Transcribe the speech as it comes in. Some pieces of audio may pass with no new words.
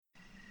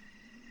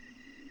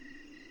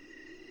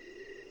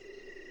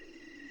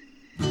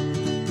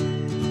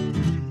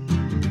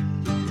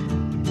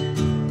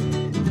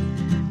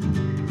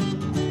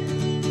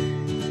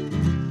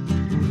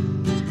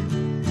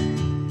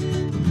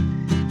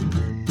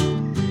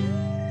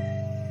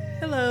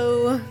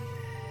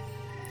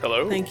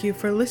Hello. Thank you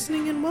for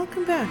listening and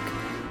welcome back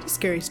to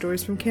Scary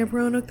Stories from Camp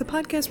Roanoke, the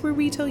podcast where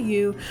we tell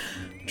you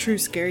true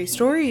scary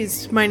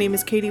stories. My name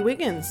is Katie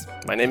Wiggins.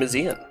 My name is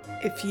Ian.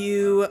 If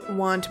you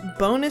want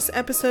bonus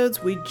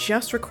episodes, we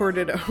just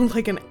recorded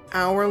like an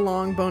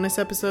hour-long bonus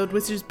episode,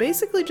 which is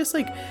basically just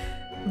like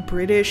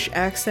British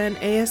accent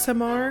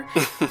ASMR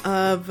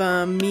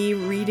of me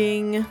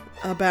reading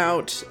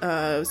about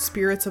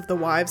Spirits of the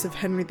Wives of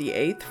Henry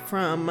VIII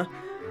from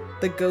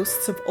The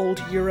Ghosts of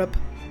Old Europe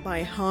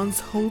by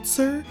Hans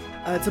Holzer.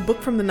 It's a book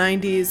from the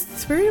 90s.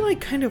 It's very like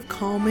kind of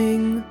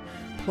calming,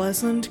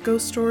 pleasant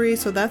ghost story.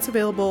 So that's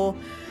available,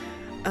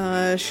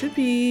 should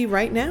be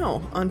right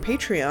now on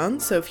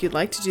Patreon. So if you'd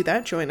like to do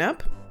that, join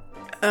up.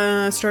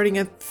 Starting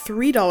at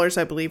 $3,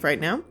 I believe, right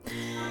now.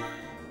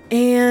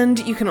 And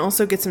you can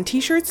also get some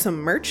t-shirts, some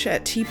merch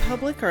at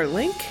TeePublic, our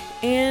link.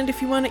 And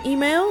if you want to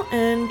email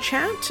and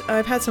chat,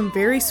 I've had some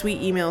very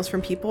sweet emails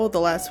from people the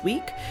last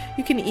week.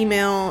 You can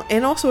email,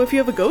 and also if you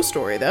have a ghost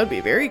story, that would be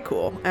very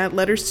cool, at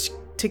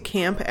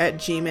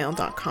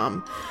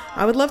letterstocamp@gmail.com.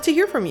 I would love to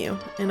hear from you,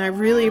 and I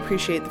really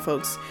appreciate the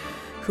folks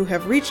who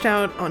have reached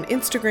out on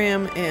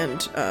Instagram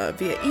and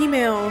via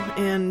email,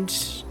 and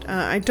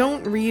I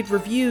don't read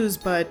reviews,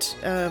 but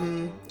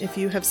if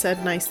you have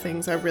said nice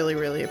things, I really,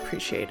 really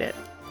appreciate it.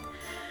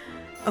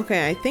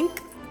 Okay, I think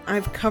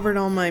I've covered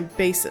all my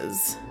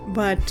bases,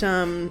 but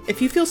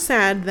if you feel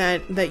sad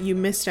that you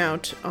missed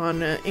out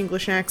on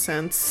English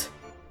accents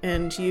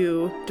and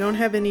you don't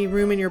have any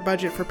room in your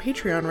budget for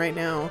Patreon right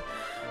now,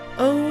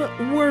 oh,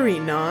 worry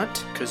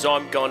not. 'Cause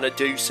I'm gonna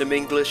do some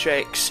English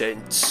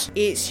accents.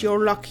 It's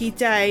your lucky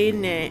day,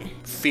 isn't it?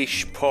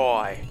 Fish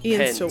pie.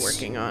 Ian's still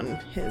working on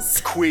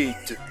his...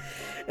 Quid.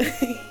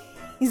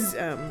 He's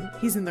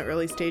in the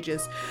early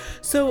stages.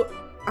 So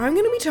I'm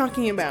going to be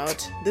talking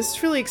about, this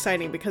is really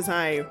exciting because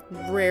I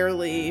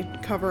rarely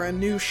cover a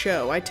new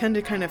show. I tend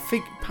to kind of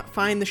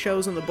find the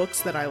shows and the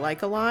books that I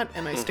like a lot,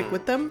 and I stick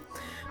with them.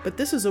 But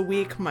this is a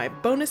week, my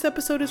bonus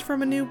episode is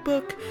from a new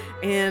book,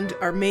 and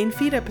our main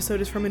feed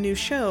episode is from a new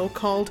show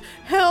called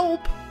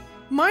Help!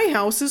 My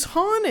House is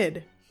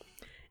Haunted!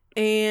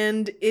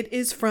 And it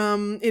is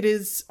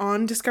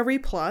on Discovery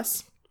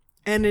Plus,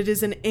 and it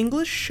is an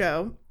English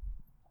show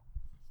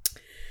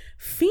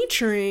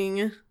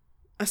featuring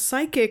a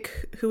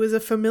psychic who is a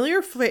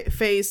familiar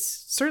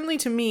face, certainly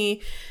to me,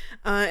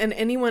 and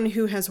anyone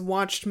who has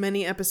watched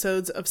many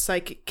episodes of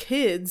Psychic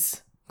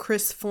Kids,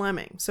 Chris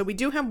Fleming. So we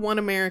do have one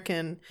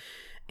American,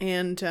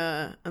 and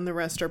the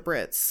rest are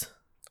Brits.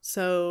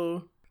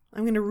 So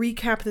I'm going to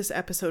recap this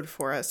episode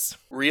for us.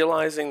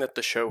 Realizing that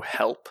the show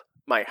Help!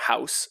 My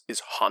House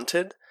is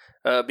Haunted,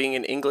 being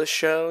an English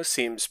show,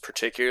 seems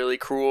particularly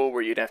cruel,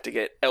 where you'd have to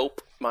get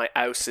Help! My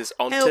House is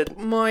Haunted. Help!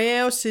 My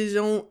House is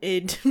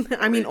Haunted.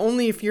 I mean,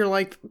 only if you're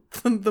like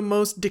the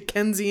most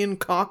Dickensian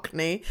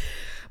Cockney.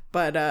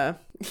 But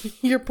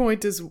your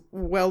point is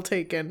well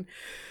taken.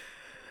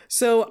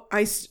 So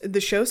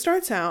the show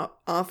starts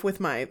off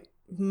with one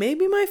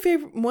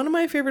of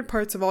my favorite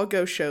parts of all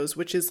ghost shows,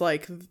 which is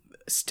like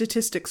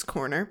Statistics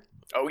Corner.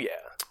 Oh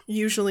yeah.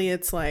 Usually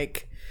it's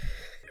like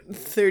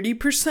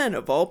 30%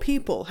 of all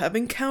people have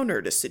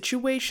encountered a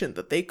situation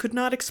that they could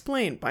not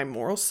explain by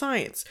moral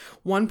science.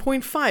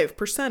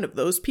 1.5% of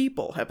those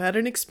people have had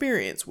an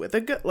experience with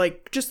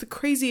just the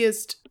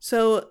craziest.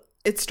 So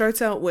it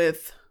starts out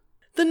with,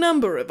 the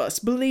number of us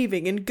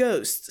believing in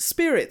ghosts,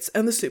 spirits,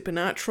 and the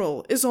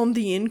supernatural is on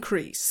the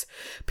increase.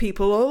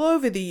 People all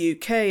over the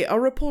UK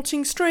are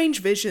reporting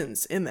strange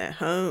visions in their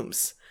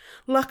homes.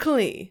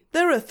 Luckily,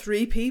 there are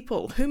 3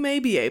 people who may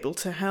be able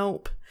to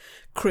help.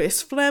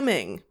 Chris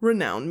Fleming,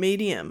 renowned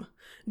medium.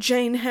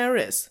 Jane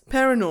Harris,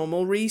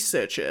 paranormal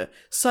researcher,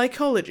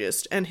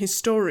 psychologist, and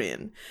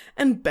historian.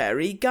 And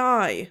Barry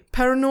Guy,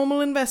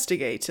 paranormal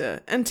investigator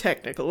and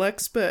technical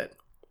expert.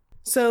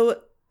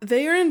 So,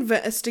 they are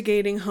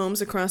investigating homes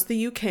across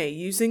the UK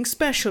using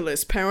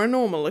specialist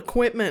paranormal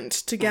equipment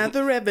to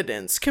gather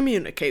evidence,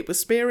 communicate with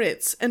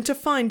spirits, and to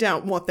find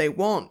out what they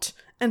want,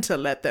 and to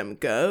let them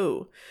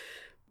go.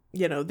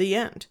 You know, the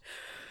end.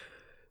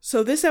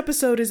 So this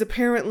episode is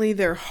apparently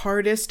their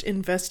hardest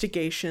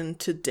investigation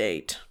to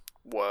date.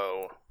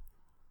 Whoa.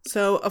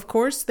 So, of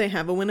course, they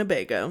have a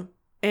Winnebago,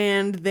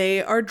 and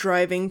they are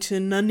driving to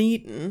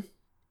Nuneaton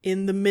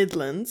in the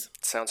Midlands.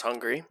 Sounds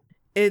hungry.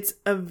 It's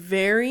a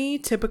very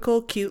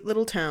typical cute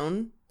little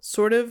town,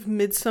 sort of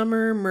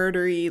Midsummer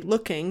murdery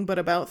looking, but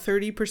about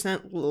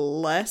 30%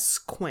 less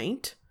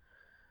quaint.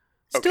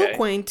 Still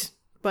quaint,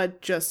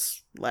 but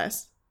just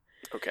less.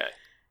 Okay.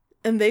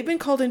 And they've been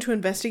called in to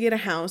investigate a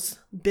house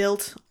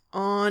built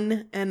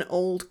on an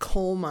old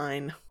coal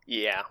mine.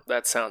 Yeah,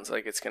 that sounds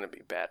like it's going to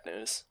be bad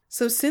news.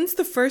 So since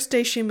the first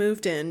day she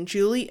moved in,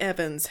 Julie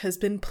Evans has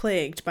been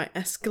plagued by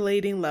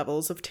escalating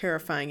levels of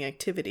terrifying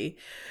activity.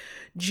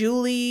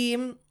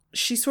 Julie,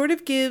 she sort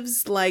of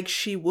gives like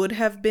she would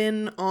have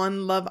been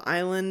on Love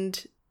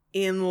Island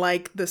in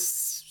like the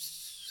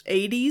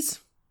 80s.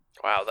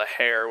 Wow, the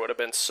hair would have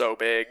been so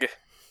big.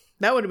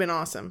 That would have been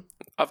awesome.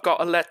 I've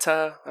got a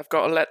letter. I've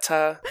got a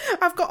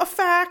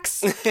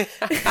fax.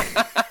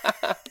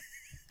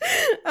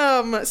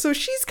 So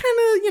she's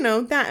kind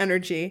of, that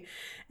energy.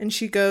 And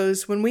she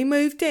goes, when we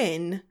moved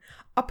in,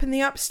 up in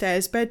the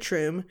upstairs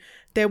bedroom,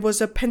 there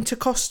was a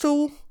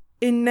Pentecostal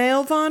in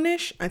nail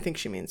varnish. I think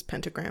she means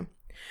pentagram.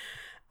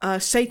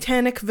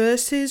 Satanic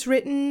verses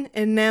written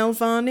in nail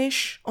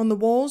varnish on the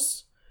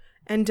walls.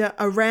 And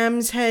a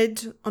ram's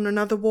head on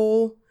another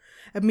wall.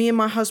 And me and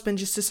my husband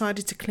just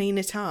decided to clean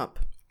it up.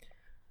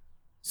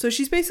 So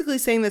she's basically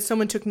saying that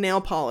someone took nail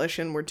polish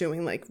and were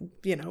doing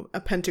a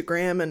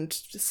pentagram and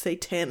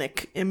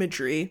satanic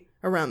imagery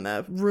around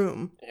the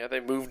room. Yeah,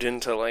 they moved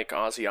into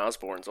Ozzy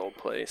Osbourne's old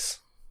place.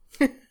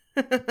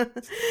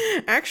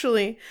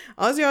 Actually,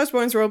 Ozzy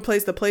Osbourne's old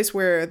place, the place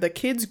where the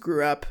kids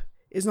grew up,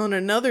 is on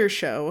another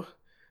show,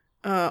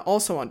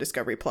 also on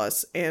Discovery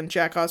Plus, and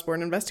Jack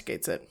Osbourne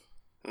investigates it.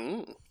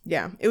 Mm.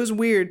 Yeah, it was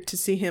weird to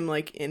see him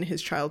in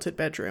his childhood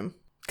bedroom,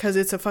 because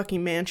it's a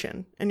fucking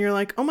mansion. And you're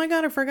like, oh my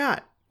god, I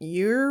forgot.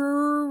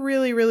 You're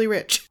really, really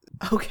rich.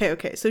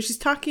 Okay. So she's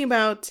talking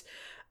about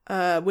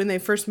when they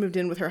first moved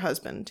in with her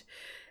husband.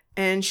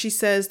 And she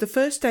says, the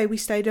first day we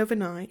stayed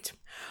overnight,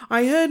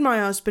 I heard my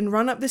husband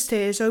run up the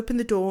stairs, open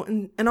the door,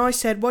 and I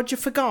said, what'd you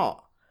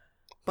forgot?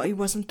 But he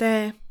wasn't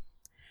there.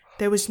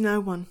 There was no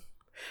one.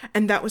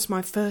 And that was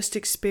my first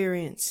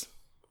experience.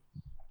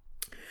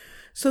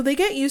 So they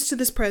get used to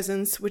this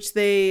presence, which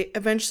they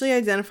eventually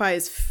identify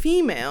as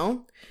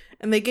female.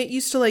 And they get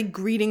used to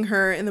greeting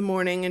her in the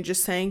morning and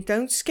just saying,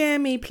 don't scare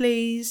me,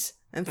 please.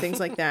 And things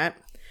like that.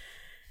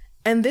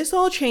 And this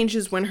all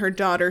changes when her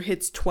daughter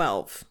hits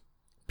 12.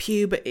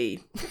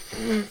 Puberty.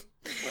 Oh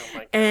my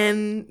God.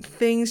 And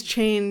things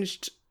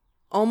changed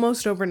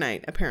almost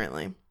overnight,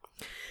 apparently.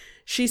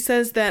 She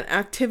says that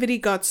activity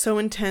got so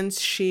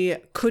intense she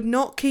could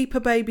not keep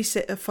a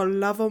babysitter for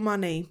love or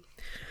money.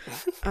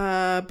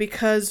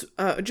 Because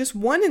just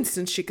one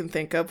instance she can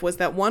think of was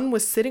that one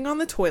was sitting on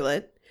the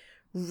toilet,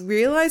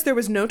 realized there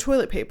was no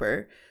toilet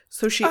paper,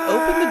 so she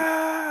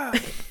opened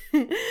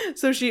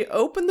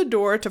the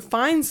door to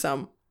find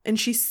some, and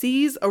she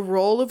sees a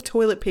roll of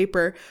toilet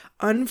paper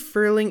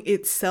unfurling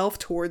itself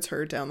towards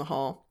her down the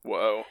hall.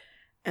 Whoa.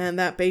 And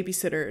that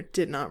babysitter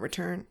did not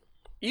return.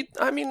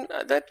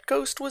 That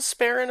ghost was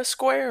sparing a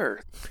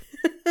square.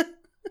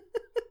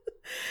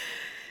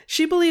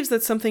 She believes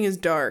that something is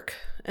dark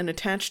and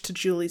attached to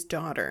Julie's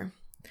daughter.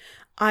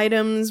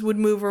 Items would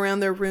move around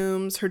their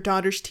rooms. Her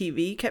daughter's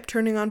TV kept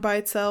turning on by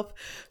itself,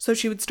 so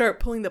she would start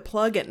pulling the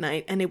plug at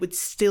night and it would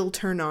still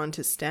turn on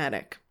to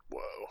static.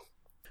 Whoa.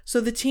 So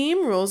the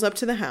team rolls up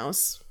to the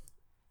house,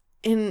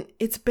 and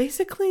it's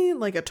basically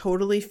a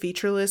totally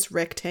featureless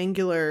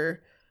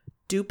rectangular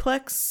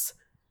duplex.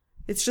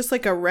 It's just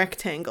a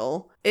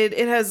rectangle.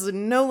 It has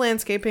no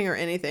landscaping or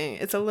anything.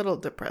 It's a little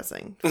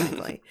depressing,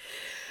 frankly.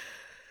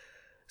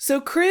 So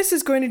Chris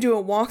is going to do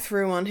a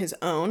walkthrough on his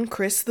own,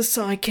 Chris the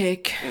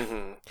sidekick.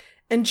 Mm-hmm.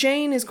 And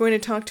Jane is going to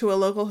talk to a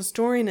local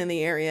historian in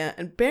the area,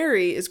 and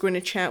Barry is going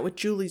to chat with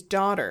Julie's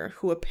daughter,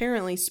 who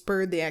apparently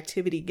spurred the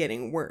activity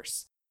getting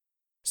worse.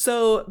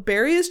 So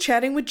Barry is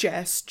chatting with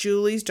Jess,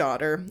 Julie's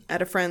daughter,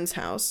 at a friend's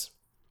house,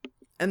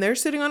 and they're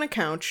sitting on a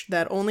couch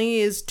that only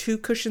is 2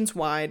 cushions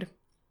wide,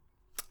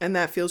 and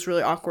that feels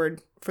really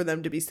awkward for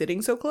them to be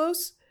sitting so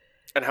close.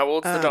 And how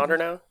old's the daughter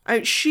now?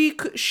 She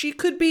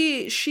could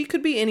be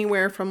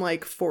anywhere from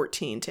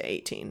 14 to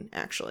 18,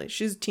 actually.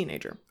 She's a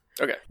teenager.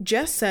 Okay.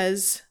 Jess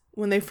says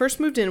when they first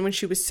moved in when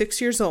she was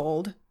 6 years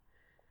old,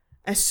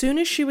 as soon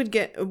as she would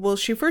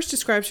she first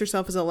describes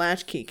herself as a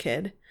latchkey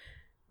kid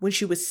when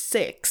she was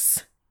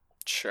 6.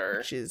 Sure.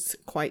 Which is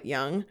quite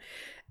young.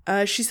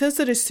 She says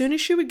that as soon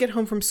as she would get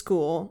home from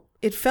school,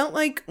 it felt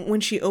like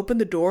when she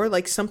opened the door,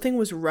 something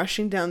was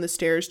rushing down the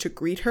stairs to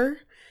greet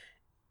her.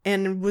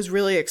 And was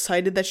really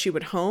excited that she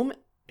was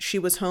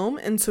home,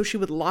 and so she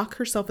would lock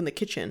herself in the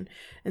kitchen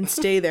and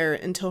stay there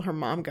until her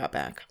mom got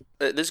back.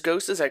 This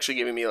ghost is actually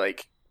giving me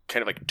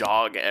kind of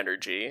dog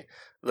energy.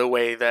 The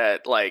way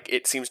that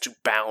it seems to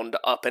bound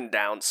up and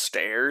down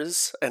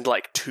stairs and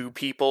 2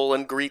 people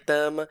and greet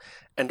them.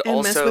 And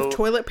also mess with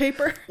toilet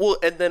paper. Well,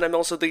 and then I'm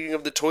also thinking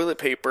of the toilet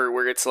paper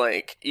where it's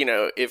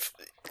if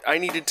I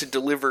needed to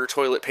deliver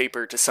toilet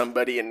paper to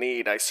somebody in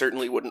need, I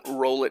certainly wouldn't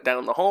roll it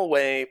down the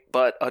hallway,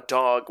 but a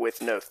dog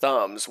with no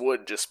thumbs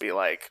would just be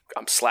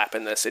I'm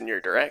slapping this in your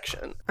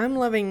direction. I'm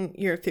loving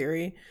your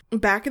theory.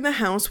 Back in the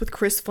house with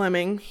Chris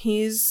Fleming,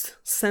 he's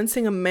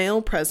sensing a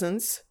male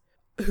presence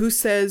who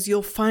says,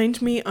 "You'll find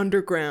me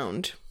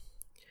underground."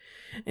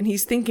 And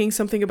he's thinking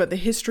something about the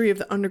history of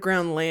the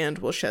underground land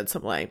will shed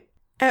some light.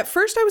 At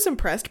first, I was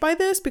impressed by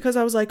this because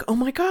I was like, oh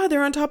my god,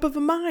 they're on top of a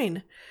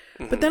mine.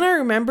 Mm-hmm. But then I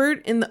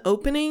remembered in the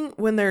opening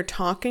when they're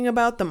talking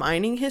about the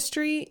mining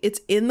history,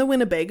 it's in the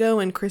Winnebago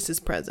and Chris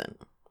is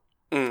present.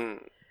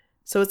 Mm.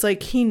 So it's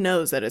he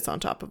knows that it's on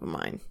top of a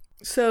mine.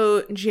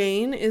 So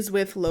Jane is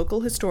with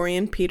local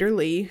historian Peter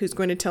Lee, who's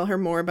going to tell her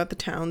more about the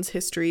town's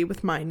history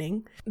with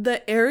mining.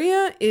 The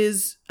area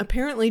is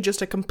apparently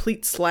just a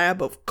complete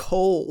slab of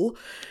coal,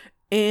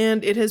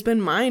 and it has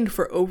been mined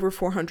for over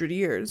 400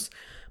 years.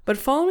 But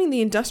following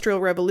the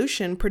Industrial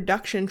Revolution,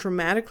 production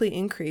dramatically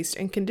increased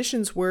and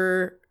conditions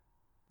were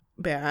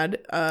bad,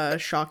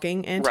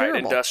 shocking, and right,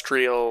 terrible.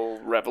 Industrial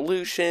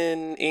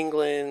revolution,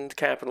 England,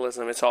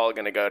 capitalism, it's all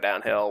going to go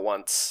downhill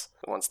once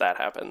that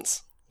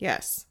happens.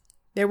 Yes.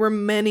 There were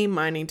many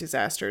mining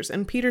disasters,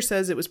 and Peter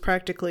says it was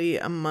practically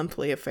a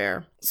monthly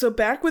affair. So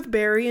back with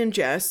Barry and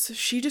Jess,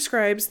 she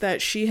describes that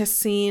she has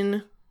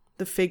seen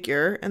the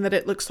figure and that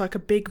it looks like a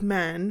big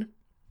man,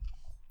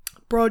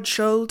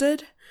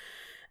 broad-shouldered.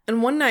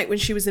 And one night when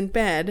she was in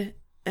bed,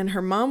 and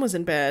her mom was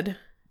in bed,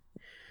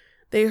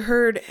 they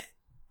heard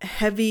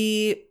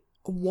heavy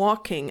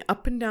walking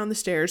up and down the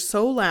stairs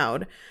so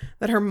loud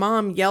that her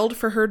mom yelled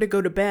for her to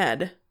go to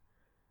bed,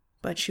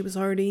 but she was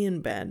already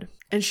in bed.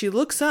 And she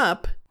looks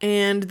up,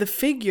 and the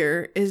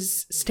figure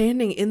is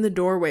standing in the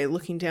doorway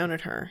looking down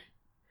at her.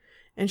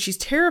 And she's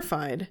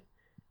terrified,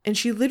 and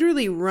she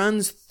literally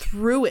runs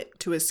through it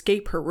to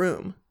escape her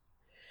room.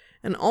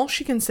 And all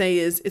she can say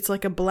is, it's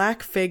like a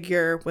black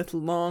figure with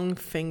long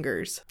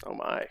fingers. Oh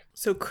my.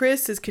 So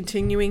Chris is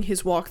continuing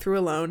his walkthrough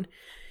alone.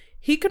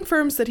 He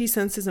confirms that he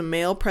senses a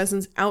male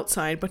presence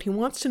outside, but he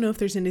wants to know if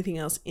there's anything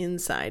else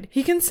inside.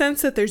 He can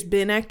sense that there's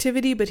been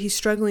activity, but he's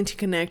struggling to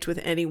connect with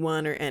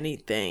anyone or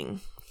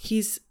anything.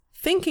 He's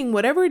thinking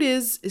whatever it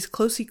is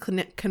closely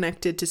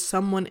connected to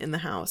someone in the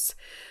house.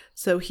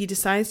 So he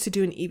decides to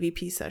do an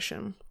EVP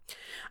session.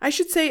 I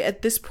should say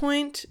at this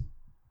point,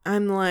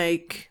 I'm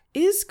like,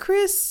 is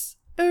Chris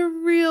a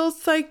real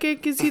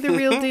psychic? Is he the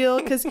real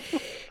deal? Because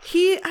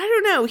I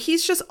don't know.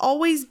 He's just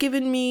always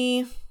given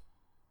me...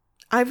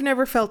 I've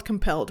never felt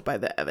compelled by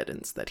the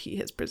evidence that he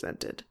has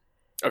presented.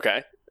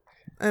 Okay.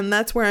 And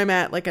that's where I'm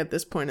at, like, at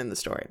this point in the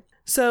story.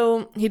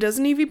 So he does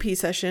an EVP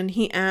session.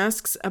 He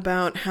asks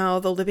about how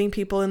the living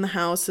people in the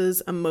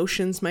house's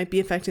emotions might be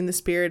affecting the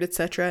spirit,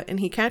 etc. And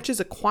he catches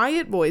a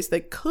quiet voice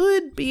that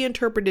could be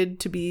interpreted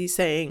to be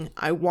saying,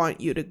 I want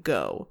you to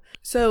go.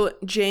 So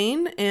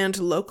Jane and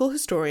local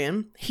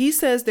historian, he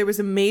says there was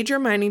a major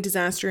mining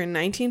disaster in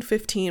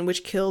 1915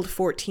 which killed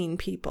 14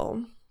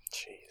 people.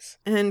 Jeez.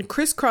 And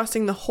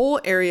crisscrossing the whole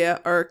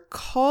area are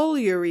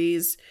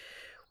collieries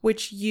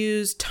which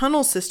use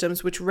tunnel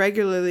systems which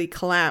regularly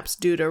collapse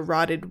due to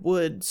rotted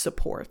wood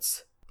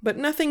supports. But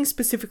nothing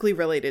specifically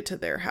related to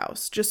their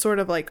house, just sort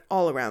of like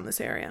all around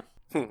this area.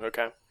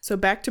 Okay. So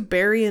back to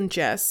Barry and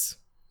Jess.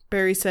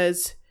 Barry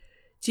says,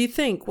 do you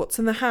think what's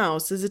in the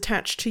house is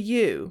attached to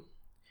you?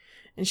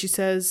 And she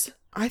says,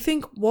 I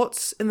think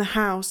what's in the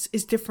house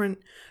is different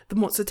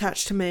than what's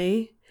attached to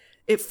me.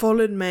 It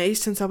followed me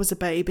since I was a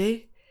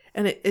baby,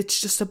 and it's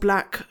just a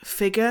black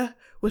figure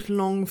with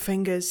long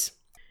fingers.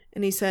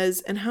 And he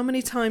says, and how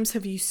many times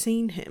have you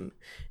seen him?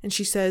 And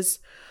she says,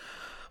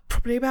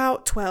 probably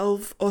about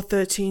 12 or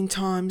 13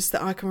 times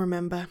that I can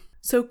remember.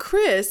 So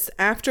Chris,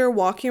 after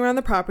walking around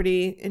the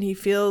property, and he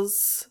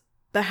feels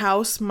the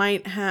house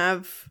might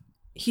have,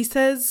 he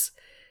says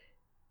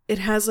it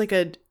has like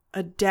a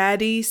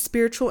daddy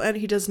spiritual, and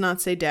he does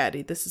not say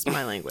daddy, this is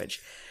my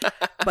language,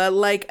 but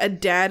like a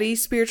daddy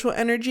spiritual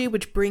energy,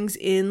 which brings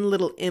in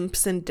little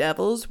imps and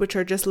devils, which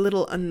are just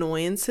little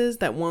annoyances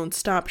that won't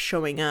stop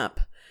showing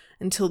up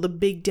until the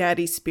big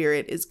daddy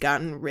spirit is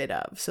gotten rid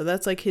of. So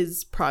that's like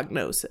his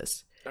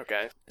prognosis.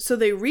 Okay. So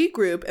they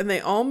regroup and they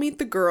all meet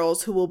the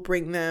girls who will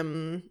bring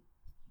them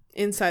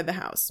inside the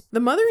house. The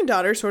mother and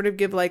daughter sort of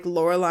give like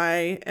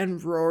Lorelai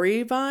and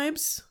Rory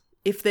vibes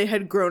if they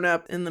had grown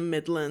up in the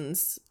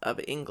Midlands of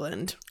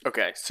England.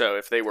 Okay, so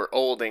if they were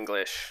Old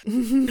English.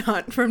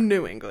 Not from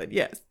New England,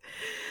 yes.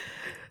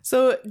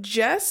 So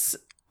Jess,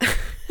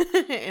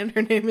 and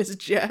her name is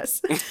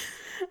Jess,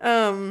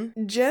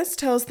 Jess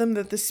tells them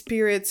that the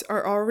spirits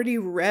are already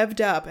revved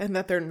up and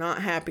that they're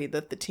not happy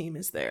that the team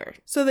is there.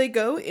 So they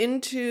go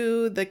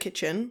into the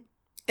kitchen,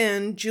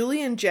 and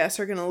Julie and Jess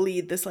are going to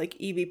lead this like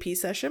EVP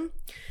session,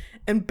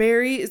 and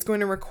Barry is going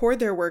to record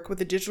their work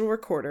with a digital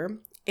recorder,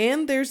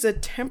 and there's a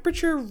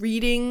temperature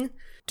reading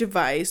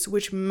device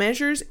which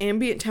measures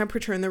ambient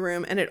temperature in the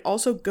room, and it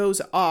also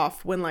goes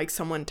off when like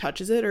someone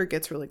touches it or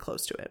gets really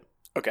close to it.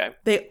 Okay.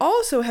 They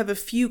also have a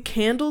few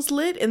candles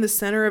lit in the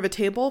center of a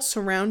table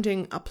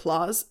surrounding a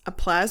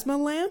plasma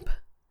lamp.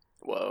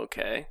 Whoa,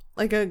 okay.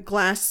 Like a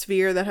glass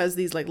sphere that has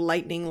these like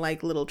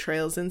lightning-like little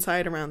trails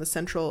inside around the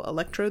central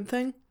electrode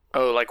thing.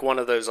 Oh, like one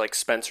of those like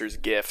Spencer's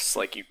gifts,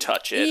 like you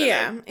touch it.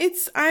 Yeah,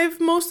 I've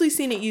mostly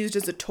seen it used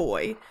as a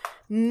toy,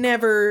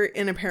 never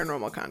in a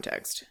paranormal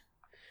context.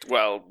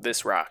 Well,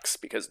 this rocks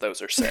because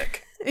those are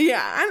sick.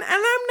 Yeah, and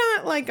I'm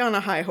not like on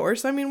a high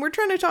horse. I mean, we're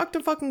trying to talk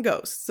to fucking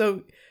ghosts,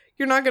 so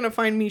you're not going to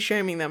find me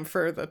shaming them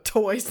for the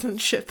toys and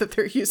shit that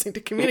they're using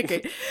to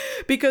communicate.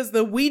 Because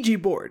the Ouija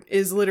board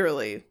is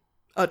literally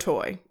a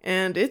toy.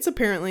 And it's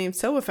apparently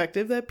so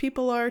effective that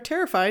people are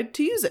terrified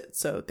to use it.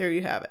 So there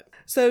you have it.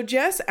 So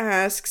Jess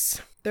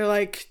asks, they're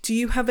like, do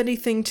you have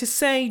anything to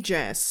say,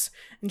 Jess?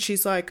 And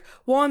she's like,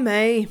 why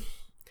me?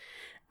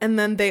 And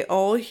then they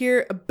all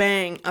hear a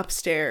bang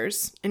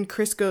upstairs. And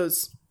Chris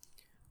goes,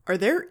 are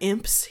there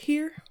imps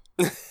here?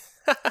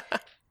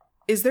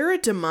 Is there a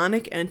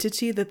demonic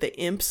entity that the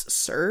imps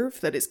serve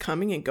that is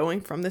coming and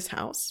going from this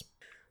house?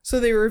 So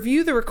they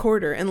review the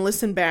recorder and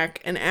listen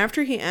back, and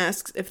after he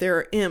asks if there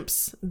are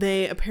imps,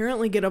 they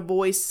apparently get a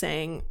voice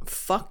saying,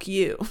 "Fuck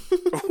you."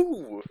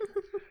 Ooh.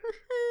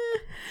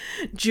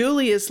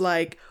 Julie is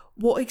like,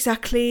 "What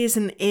exactly is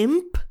an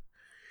imp?"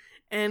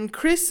 And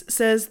Chris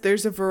says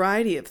there's a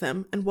variety of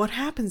them, and what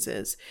happens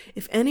is,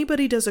 if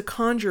anybody does a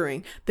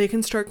conjuring, they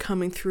can start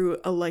coming through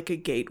like a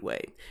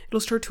gateway.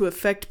 It'll start to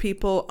affect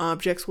people,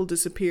 objects will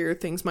disappear,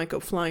 things might go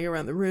flying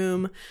around the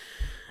room.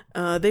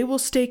 They will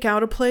stake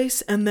out a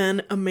place, and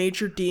then a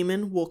major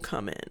demon will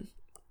come in.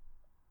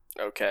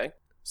 Okay.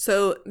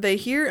 So they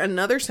hear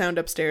another sound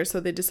upstairs, so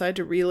they decide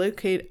to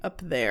relocate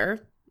up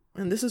there.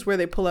 And this is where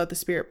they pull out the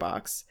spirit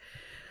box.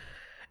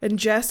 And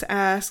Jess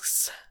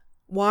asks,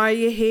 "Why are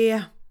you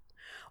here?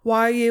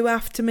 Why are you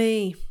after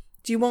me?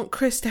 Do you want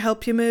Chris to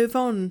help you move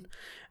on?"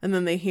 And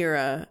then they hear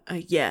a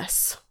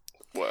yes.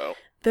 Whoa.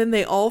 Then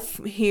they all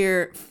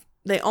feel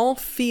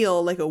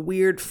like a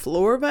weird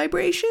floor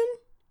vibration.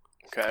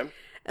 Okay.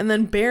 And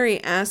then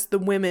Barry asked the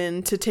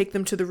women to take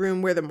them to the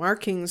room where the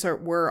markings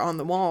were on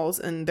the walls.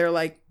 And they're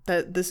like,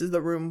 that this is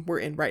the room we're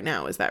in right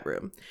now, is that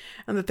room.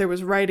 And that there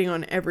was writing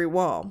on every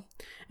wall.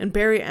 And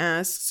Barry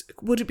asks,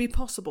 would it be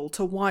possible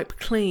to wipe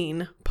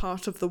clean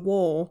part of the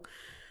wall?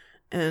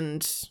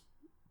 And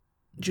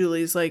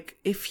Julie's like,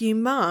 if you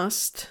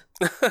must.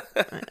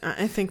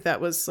 I think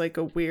that was like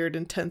a weird,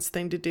 intense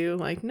thing to do.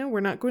 Like, no, we're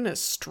not going to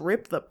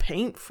strip the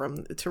paint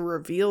to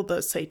reveal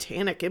the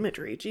satanic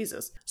imagery.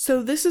 Jesus.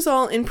 So this is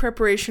all in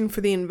preparation for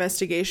the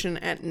investigation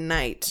at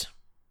night.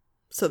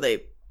 So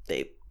they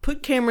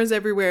put cameras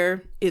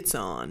everywhere. It's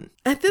on.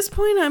 At this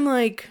point, I'm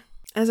like,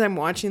 as I'm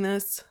watching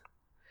this,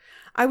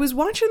 I was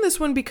watching this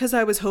one because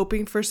I was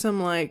hoping for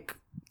some like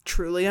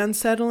truly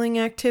unsettling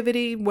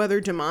activity, whether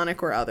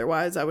demonic or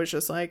otherwise. I was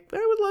just like, I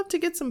would love to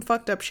get some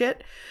fucked up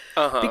shit.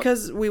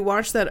 Because we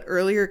watched that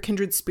earlier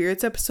Kindred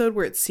Spirits episode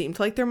where it seemed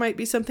like there might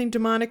be something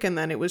demonic, and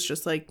then it was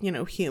just like, you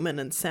know, human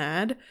and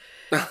sad.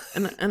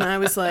 and I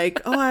was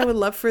like, oh, I would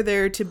love for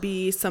there to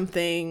be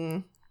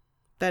something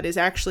that is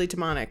actually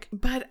demonic.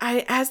 But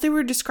as they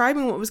were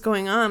describing what was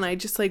going on, I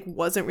just like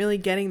wasn't really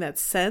getting that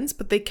sense,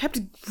 but they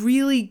kept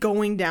really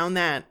going down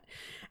that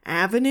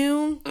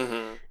avenue.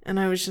 And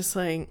I was just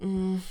like,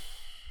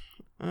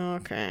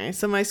 okay.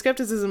 So my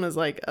skepticism is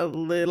like a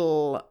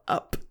little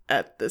up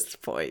at this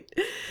point.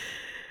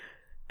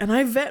 And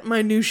I vet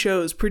my new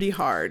shows pretty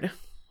hard.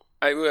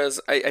 I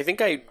think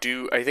I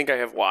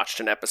have watched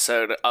an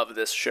episode of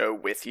this show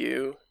with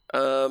you.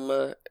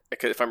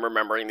 If I'm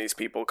remembering these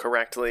people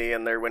correctly,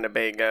 and they're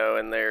Winnebago,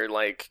 and they're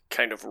like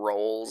kind of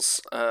roles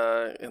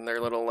in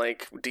their little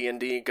like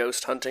D&D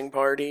ghost hunting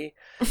party.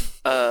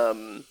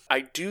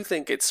 I do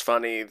think it's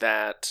funny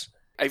that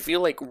I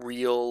feel like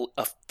real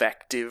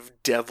effective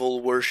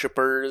devil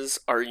worshippers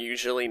are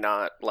usually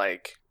not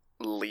like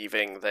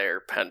leaving their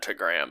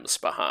pentagrams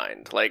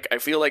behind. Like, I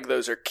feel like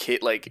those are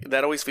like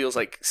that always feels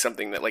like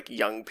something that like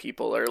young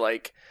people are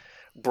like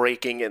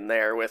breaking in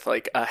there with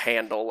like a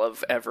handle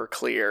of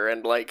Everclear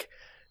and like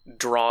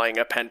drawing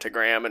a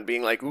pentagram and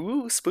being like,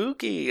 ooh,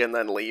 spooky, and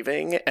then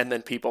leaving, and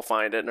then people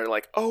find it and they're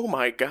like, oh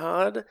my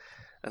god.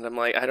 And I'm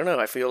like, I don't know,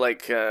 I feel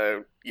like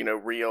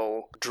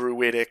real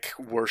druidic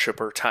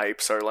worshiper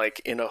types are like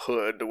in a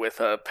hood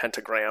with a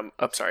Pentecostal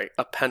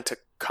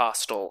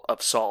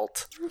of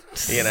salt.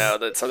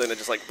 That's something that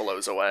just like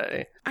blows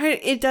away.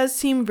 It does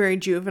seem very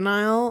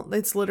juvenile.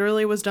 It's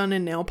literally was done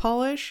in nail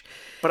polish.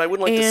 But I would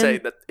like to say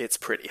that it's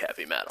pretty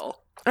heavy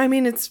metal. I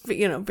mean, it's,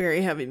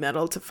 very heavy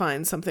metal to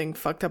find something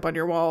fucked up on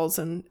your walls.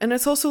 And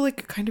it's also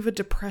like kind of a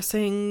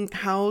depressing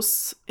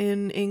house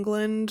in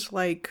England.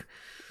 Like,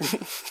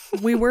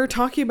 we were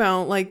talking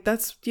about, like,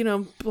 that's,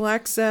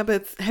 Black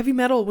Sabbath. Heavy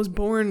metal was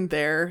born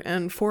there,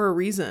 and for a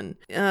reason.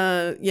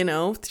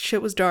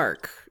 Shit was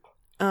dark.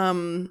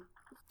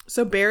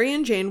 So Barry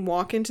and Jane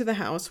walk into the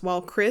house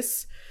while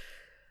Chris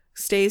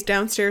stays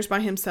downstairs by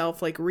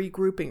himself, like,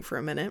 regrouping for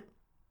a minute.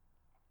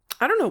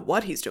 I don't know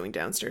what he's doing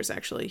downstairs,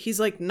 actually. He's,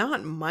 like,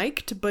 not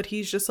mic'd, but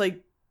he's just,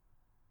 like,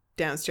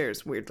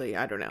 downstairs, weirdly.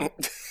 I don't know.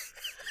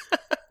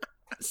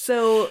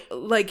 So,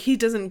 like, he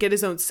doesn't get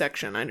his own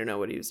section. I don't know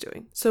what he was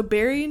doing. So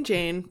Barry and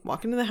Jane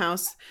walk into the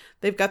house.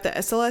 They've got the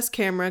SLS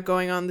camera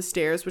going on the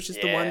stairs, which is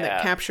the one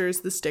that captures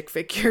the stick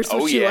figures,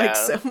 which she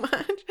likes so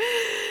much.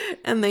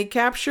 And they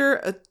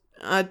capture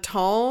a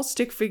tall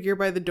stick figure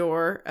by the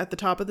door at the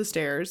top of the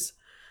stairs,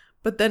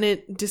 but then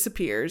it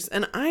disappears.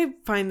 And I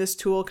find this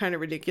tool kind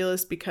of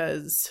ridiculous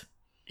because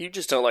you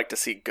just don't like to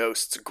see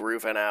ghosts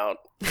grooving out.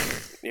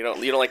 You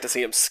don't like to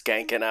see them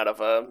skanking out of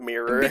a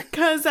mirror.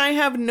 Because I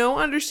have no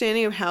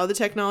understanding of how the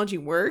technology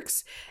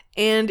works,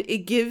 and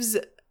it gives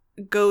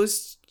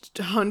ghost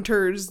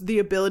hunters the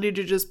ability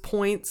to just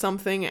point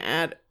something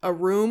at a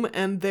room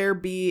and there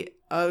be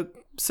a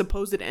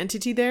supposed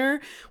entity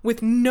there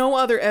with no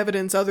other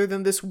evidence other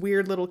than this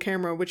weird little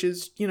camera, which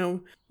is,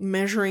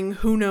 measuring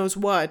who knows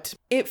what.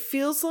 It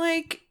feels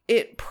like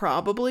it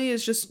probably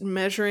is just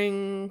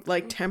measuring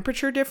like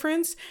temperature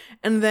difference,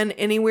 and then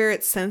anywhere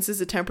it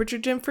senses a temperature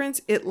difference,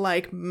 it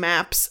like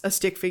maps a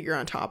stick figure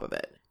on top of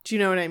it. Do you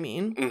know what I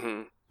mean?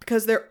 Mm-hmm.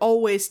 because they're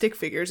always stick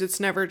figures. It's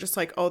never just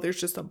like, oh, there's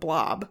just a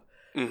blob.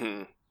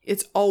 Mm-hmm.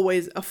 It's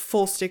always a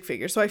full stick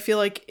figure. So I feel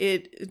like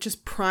it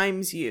just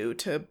primes you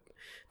to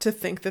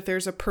think that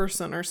there's a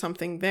person or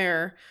something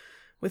there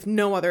with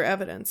no other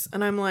evidence.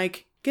 And I'm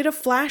like, get a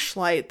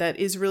flashlight that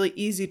is really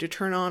easy to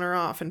turn on or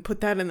off and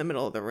put that in the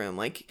middle of the room.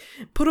 Like,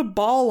 put a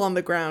ball on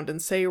the ground and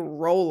say,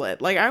 roll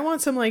it. Like, I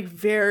want some, like,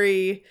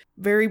 very,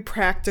 very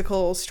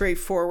practical,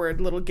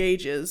 straightforward little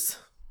gauges.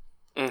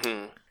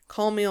 Mm-hmm.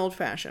 Call me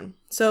old-fashioned.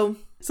 So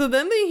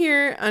then they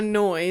hear a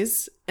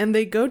noise, and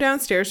they go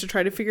downstairs to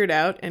try to figure it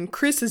out, and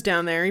Chris is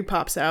down there. He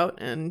pops out,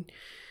 and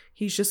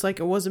he's just like,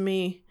 it wasn't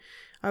me.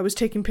 I was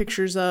taking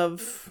pictures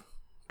of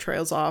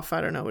trails off.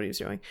 I don't know what he was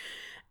doing.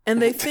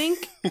 And they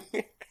think...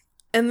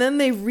 And then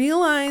they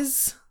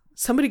realize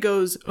somebody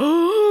goes,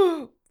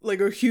 oh,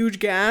 like a huge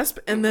gasp.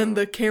 And then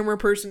the camera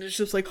person is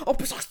just like, oh,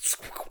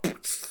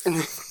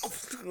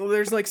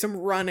 there's like some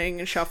running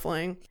and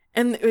shuffling.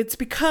 And it's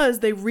because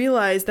they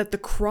realize that the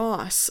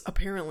cross,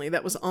 apparently,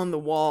 that was on the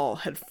wall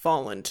had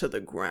fallen to the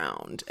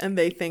ground. And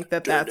they think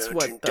that that's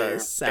what the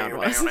sound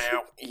was.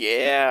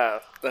 Yeah,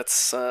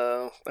 that's,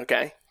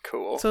 okay,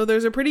 cool. So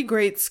there's a pretty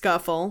great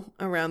scuffle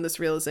around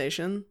this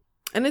realization.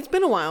 And it's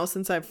been a while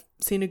since I've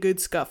seen a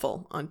good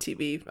scuffle on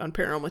TV, on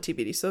Paranormal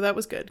TV, so that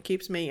was good.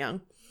 Keeps me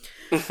young.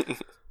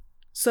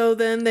 So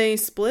then they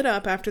split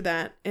up after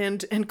that,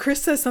 and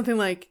Chris says something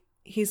like,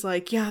 he's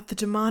like, yeah, the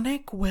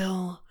demonic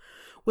will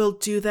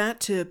do that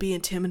to be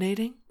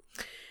intimidating.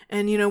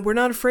 And, you know, we're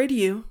not afraid of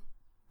you,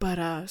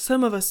 but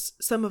some of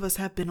us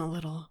have been a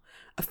little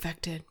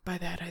affected by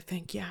that, I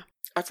think, yeah.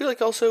 I feel like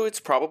also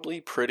it's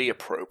probably pretty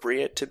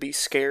appropriate to be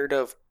scared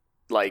of,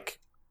 like,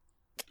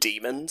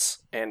 demons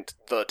and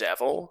the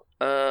devil,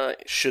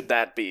 should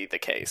that be the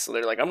case. So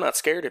they're like, I'm not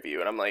scared of you.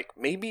 And I'm like,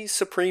 maybe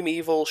supreme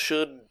evil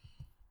should,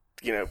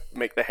 you know,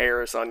 make the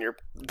hairs on your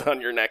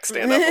neck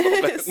stand up a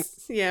little bit.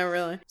 Yeah,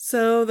 really.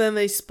 So then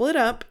they split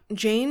up.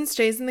 Jane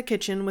stays in the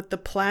kitchen with the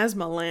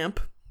plasma lamp.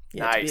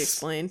 Yet to be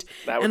explained.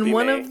 That would and be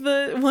one me. of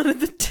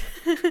the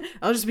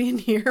I'll just be in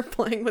here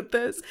playing with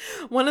this.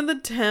 One of the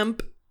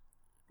temp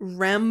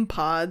REM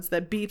pods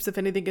that beeps if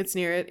anything gets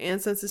near it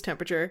and senses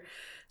temperature.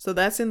 So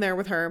that's in there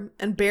with her.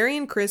 And Barry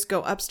and Chris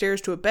go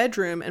upstairs to a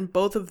bedroom, and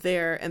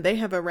they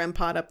have a REM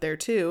pod up there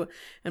too.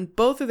 And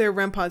both of their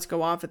REM pods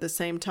go off at the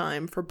same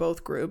time for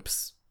both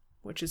groups,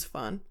 which is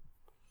fun.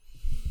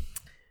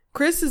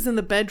 Chris is in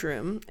the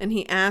bedroom, and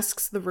he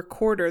asks the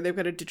recorder, they've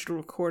got a digital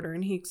recorder,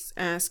 and he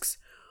asks,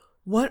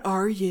 what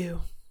are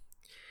you?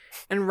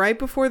 And right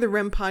before the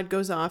REM pod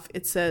goes off,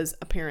 it says,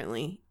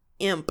 apparently,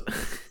 imp.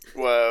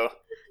 Whoa.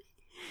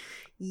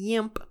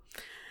 Yimp.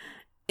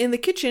 In the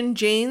kitchen,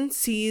 Jane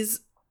sees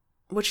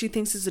what she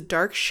thinks is a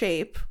dark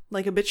shape,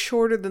 like a bit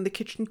shorter than the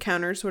kitchen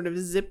counter, sort of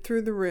zip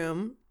through the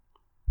room.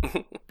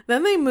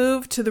 Then they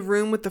move to the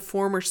room with the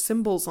former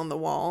symbols on the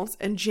walls,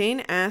 and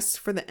Jane asks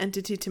for the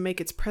entity to make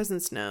its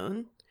presence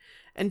known,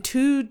 and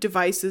 2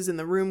 devices in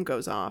the room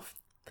goes off.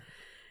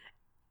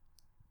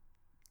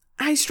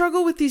 I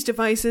struggle with these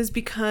devices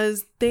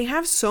because they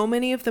have so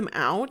many of them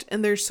out,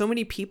 and there's so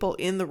many people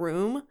in the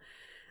room,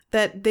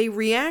 that they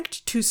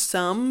react to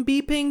some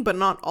beeping, but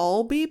not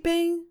all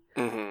beeping.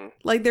 Mm-hmm.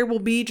 Like, there will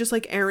be just,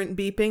 like, errant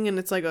beeping, and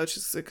it's like, oh, it's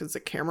just because the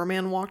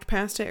cameraman walked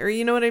past it, or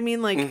you know what I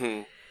mean? Like,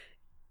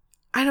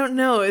 I don't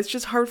know. It's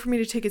just hard for me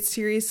to take it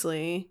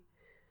seriously.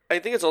 I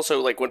think it's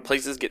also, like, when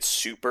places get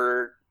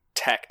super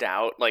teched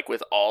out, like,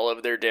 with all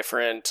of their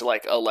different,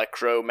 like,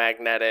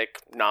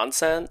 electromagnetic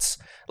nonsense,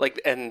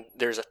 like, and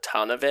there's a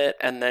ton of it,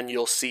 and then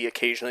you'll see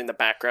occasionally in the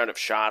background of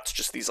shots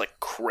just these, like,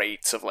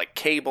 crates of, like,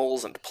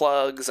 cables and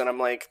plugs, and I'm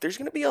like, there's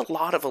gonna be a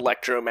lot of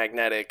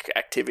electromagnetic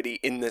activity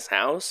in this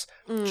house,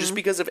 just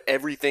because of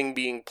everything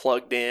being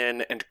plugged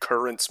in, and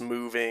currents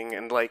moving,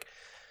 and, like,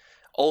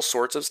 all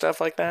sorts of stuff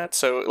like that.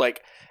 So,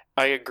 like,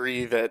 I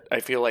agree that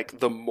I feel like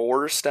the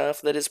more stuff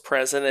that is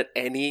present at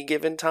any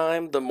given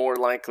time, the more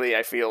likely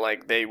I feel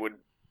like they would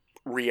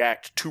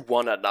react to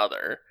one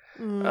another,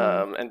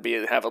 and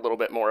have a little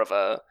bit more of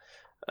a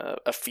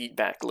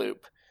feedback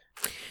loop.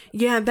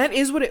 Yeah, that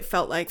is what it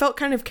felt like. It felt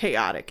kind of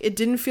chaotic. It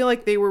didn't feel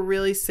like they were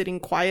really sitting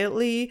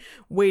quietly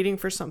waiting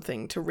for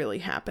something to really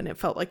happen. It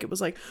felt like it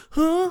was like,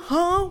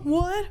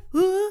 what?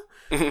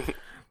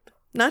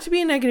 Not to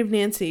be a negative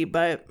Nancy,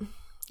 but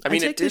I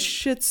mean, I take this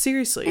shit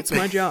seriously. It's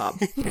my job.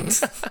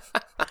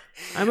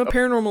 I'm a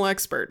paranormal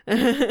expert.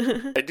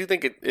 I do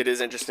think it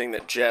is interesting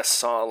that Jess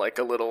saw, like,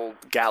 a little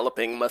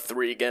galloping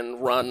Mathregan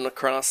run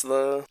across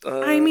the...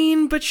 I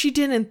mean, but she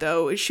didn't,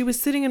 though. She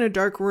was sitting in a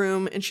dark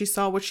room, and she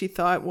saw what she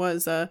thought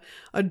was a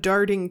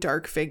darting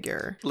dark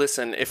figure.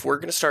 Listen, if we're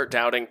going to start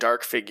doubting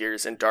dark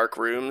figures in dark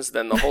rooms,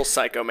 then the whole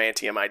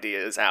psychomantium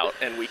idea is out,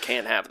 and we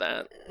can't have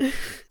that.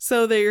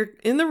 So they're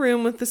in the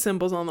room with the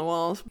symbols on the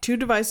walls. 2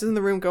 devices in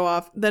the room go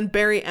off. Then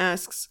Barry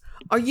asks,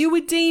 "Are you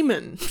a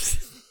demon?"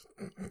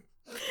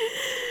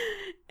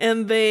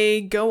 And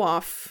they go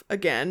off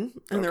again,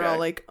 and they're all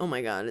like, oh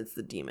my god, it's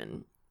the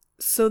demon.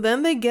 So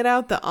then they get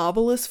out the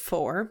Obelisk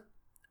 4,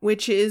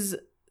 which is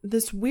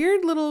this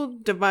weird little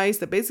device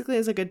that basically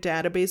has like a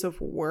database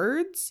of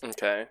words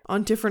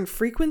on different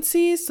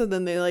frequencies. So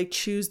then they like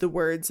choose the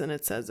words and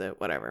it says it,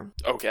 whatever.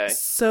 Okay.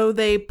 So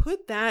they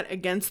put that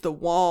against the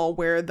wall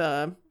where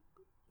the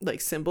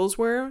like symbols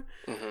were.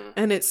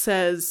 And it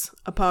says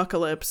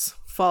apocalypse,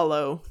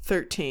 follow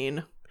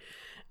 13.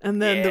 And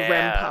then the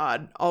REM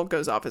pod all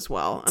goes off as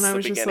well. And I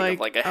was just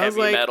like a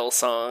heavy metal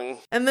song.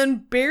 And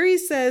then Barry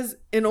says,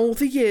 in all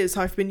the years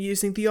I've been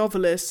using the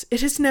Ovilus,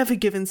 it has never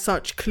given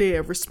such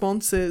clear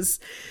responses.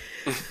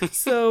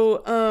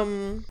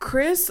 So,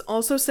 Chris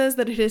also says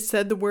that it has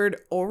said the word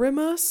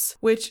Orimus,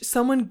 which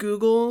someone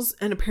Googles,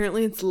 and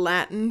apparently it's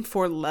Latin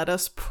for let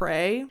us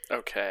pray.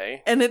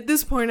 Okay. And at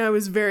this point I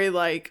was very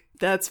like,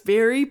 that's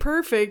very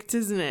perfect,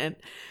 isn't it?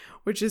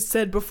 Which is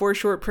said before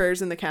short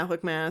prayers in the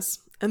Catholic Mass.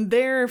 And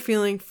they're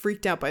feeling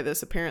freaked out by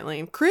this,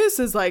 apparently. Chris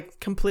is, like,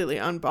 completely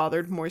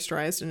unbothered,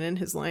 moisturized, and in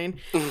his lane.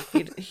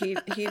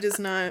 He does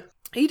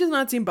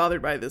not seem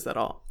bothered by this at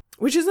all.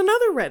 Which is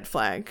another red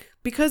flag.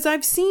 Because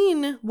I've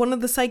seen one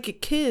of the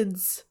Psychic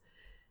Kids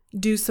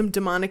do some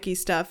demonic-y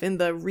stuff in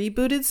the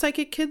rebooted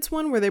Psychic Kids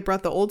one, where they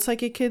brought the old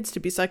Psychic Kids to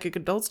be psychic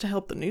adults to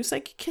help the new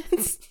Psychic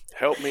Kids.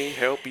 Help me,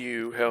 help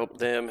you, help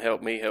them,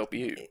 help me, help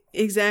you.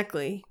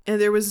 Exactly.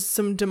 And there was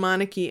some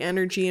demonic-y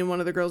energy in one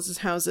of the girls'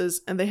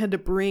 houses, and they had to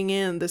bring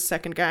in the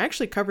second guy. I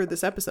actually covered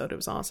this episode. It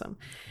was awesome.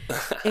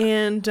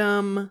 And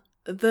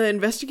the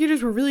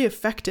investigators were really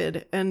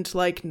affected and,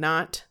 like,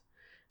 not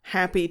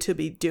happy to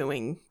be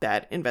doing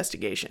that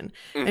investigation.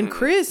 And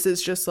Chris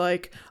is just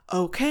like,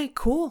 okay,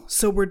 cool.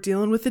 So we're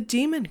dealing with a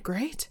demon.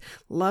 Great.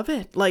 Love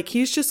it. Like,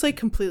 he's just, like,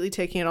 completely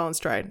taking it all in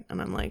stride.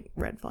 And I'm like,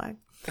 red flag.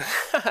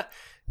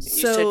 You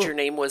said your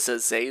name was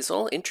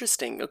Azazel?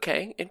 Interesting.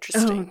 Okay,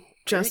 interesting. Oh,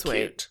 just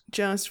wait.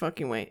 Just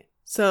fucking wait.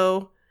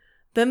 So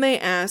then they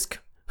ask,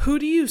 who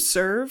do you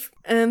serve?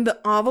 And the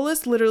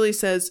Ovilus literally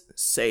says,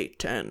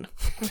 Satan.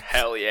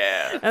 Hell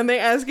yeah. And they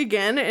ask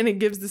again, and it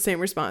gives the same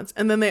response.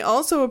 And then they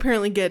also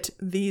apparently get,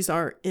 these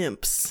are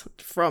imps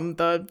from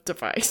the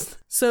device.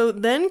 So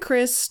then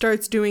Chris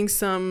starts doing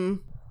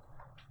some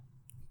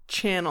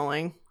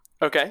channeling.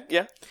 Okay,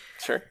 yeah,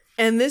 sure.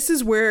 And this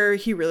is where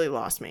he really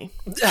lost me.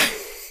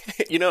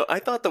 You know, I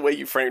thought the way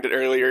you framed it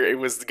earlier,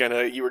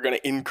 you were gonna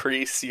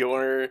increase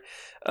your,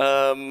 you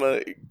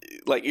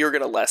were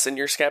gonna lessen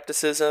your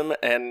skepticism,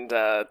 and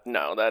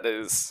no, that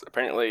is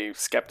apparently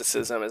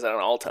skepticism is at an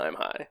all-time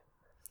high.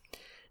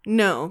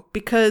 No,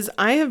 because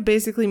I have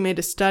basically made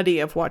a study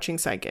of watching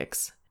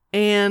psychics,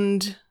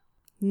 and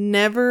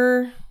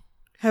never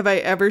have I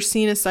ever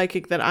seen a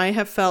psychic that I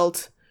have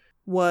felt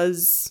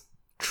was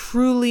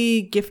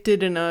truly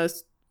gifted in a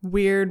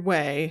weird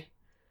way.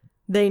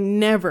 They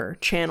never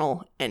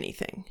channel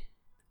anything.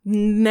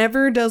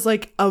 Never does,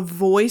 like, a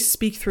voice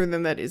speak through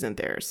them that isn't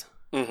theirs.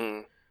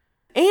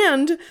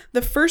 And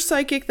the first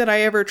psychic that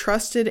I ever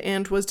trusted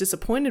and was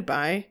disappointed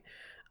by,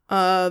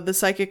 the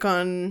psychic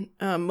on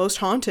Most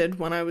Haunted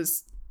when I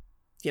was,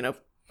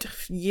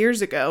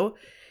 years ago,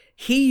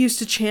 he used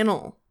to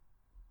channel,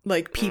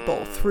 like,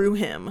 people through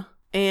him.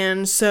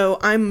 And so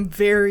I'm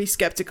very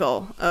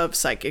skeptical of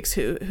psychics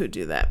who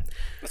do that.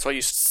 That's why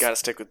you gotta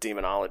stick with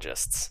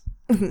demonologists.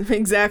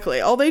 Exactly.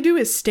 All they do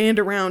is stand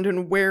around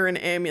and wear an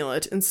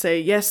amulet and say,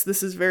 yes,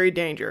 this is very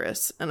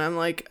dangerous. And I'm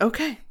like,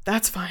 okay,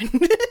 that's fine.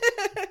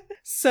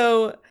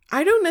 So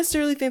I don't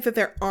necessarily think that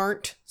there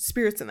aren't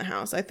spirits in the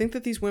house. I think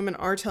that these women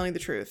are telling the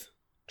truth.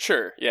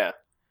 Sure, yeah.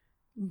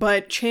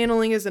 But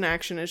channeling as an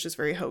action is just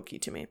very hokey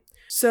to me.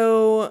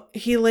 So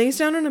he lays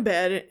down on a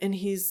bed and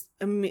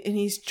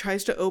he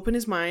tries to open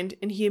his mind,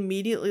 and he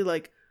immediately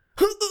like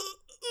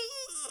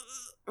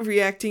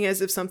reacting as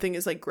if something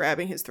is like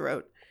grabbing his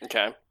throat.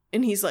 Okay.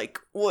 And he's like,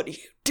 what are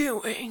you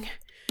doing?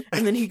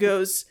 And then he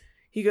goes,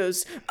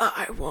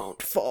 I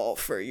won't fall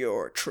for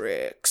your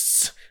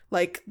tricks.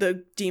 Like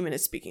the demon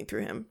is speaking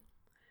through him.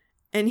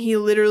 And he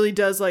literally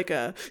does like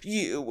a,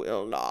 you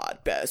will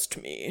not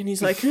best me. And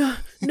he's like,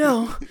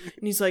 no.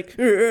 And he's like,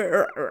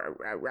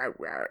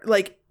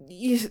 like,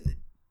 you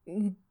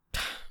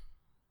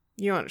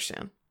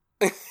understand.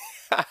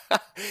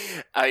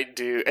 I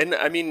do. And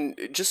I mean,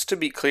 just to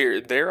be clear,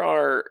 there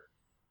are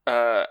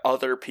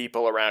other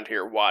people around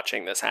here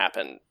watching this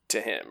happen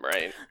to him,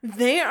 right?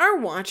 They are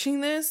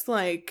watching this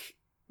like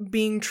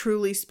being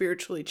truly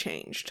spiritually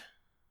changed.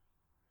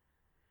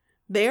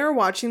 They are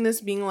watching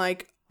this being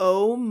like,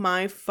 oh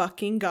my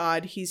fucking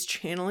god, he's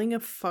channeling a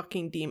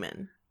fucking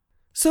demon.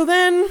 So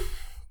then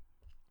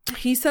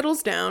he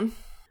settles down.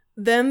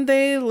 Then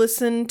they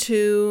listen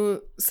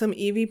to some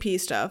EVP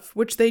stuff,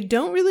 which they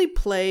don't really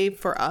play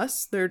for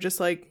us. They're just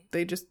like,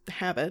 they just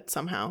have it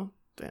somehow.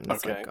 And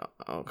it's okay.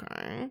 Like,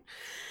 okay.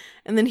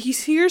 And then he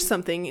hears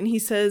something and he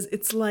says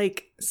it's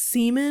like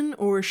semen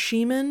or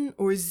shemen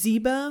or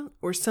zeba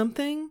or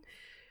something,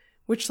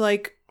 which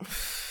like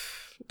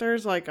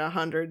there's like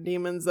 100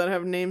 demons that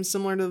have names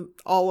similar to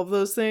all of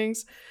those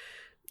things.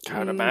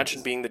 God,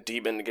 imagine being the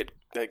demon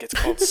that gets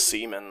called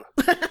semen.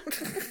 The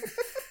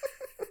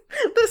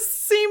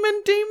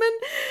semen demon?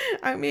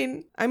 I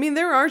mean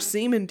there are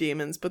semen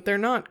demons, but they're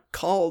not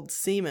called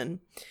semen.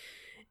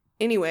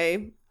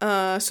 Anyway,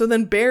 So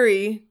then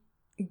Barry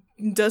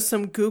does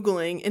some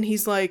Googling, and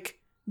he's like,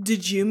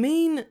 did you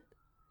mean...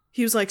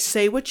 He was like,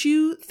 say what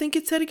you think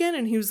it said again?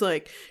 And he was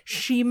like,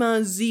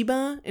 Shima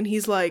Ziba. And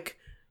he's like,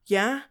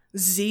 yeah,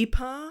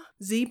 Zipar?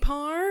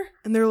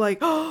 And they're like,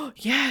 oh,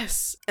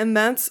 yes. And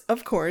that's,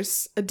 of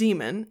course, a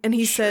demon. And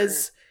he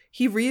says,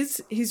 he's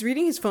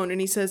reading his phone, and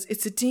he says,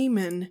 it's a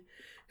demon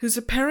who's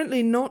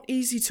apparently not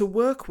easy to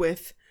work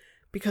with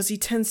because he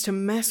tends to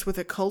mess with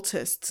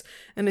occultists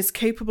and is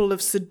capable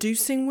of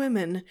seducing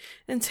women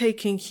and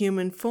taking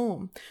human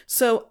form.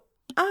 So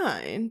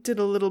I did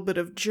a little bit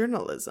of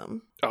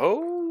journalism.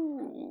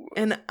 Oh.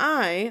 And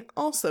I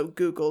also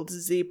Googled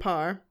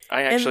Zipar.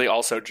 I actually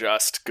also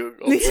just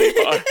Googled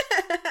Zipar.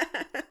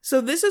 So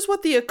this is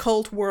what the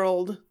Occult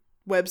World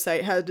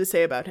website had to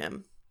say about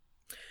him.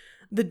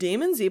 The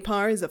demon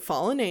Zipar is a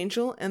fallen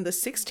angel and the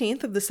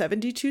 16th of the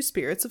 72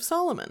 spirits of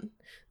Solomon.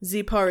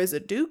 Zipar is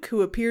a duke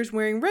who appears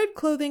wearing red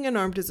clothing and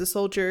armed as a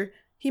soldier.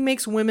 He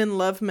makes women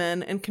love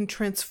men and can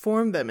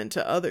transform them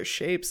into other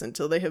shapes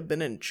until they have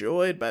been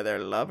enjoyed by their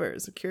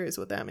lovers. I'm curious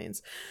what that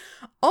means.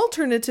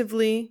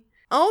 Alternatively,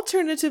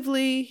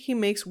 he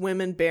makes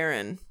women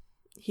barren.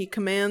 He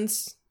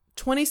commands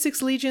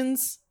 26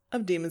 legions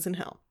of demons in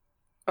hell.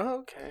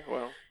 Oh, okay,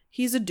 well.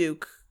 He's a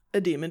duke, a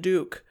demon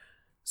duke.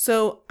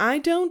 So I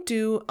don't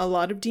do a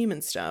lot of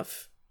demon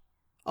stuff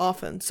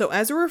often. So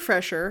as a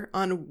refresher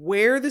on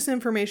where this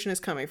information is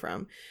coming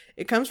from,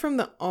 it comes from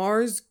the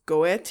Ars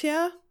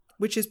Goetia,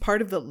 which is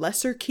part of the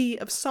Lesser Key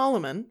of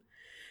Solomon.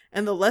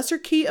 And the Lesser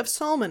Key of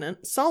Solomon,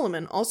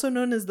 also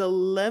known as the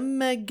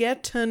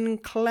Lemegeton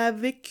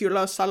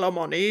Clavicula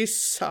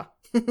Salomonis.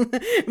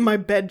 My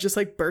bed just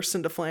like burst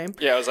into flame.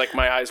 Yeah, I was like,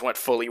 my eyes went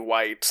fully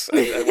white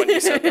when you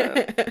said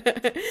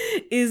that.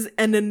 Is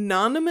an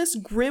anonymous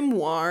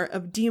grimoire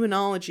of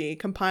demonology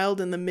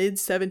compiled in the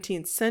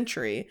mid-17th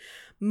century,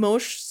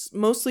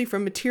 mostly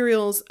from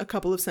materials a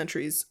couple of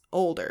centuries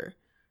older.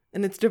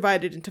 And it's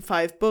divided into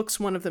 5 books,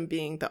 one of them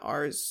being the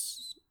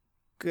Ars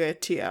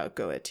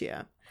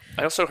Goetia.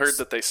 I also heard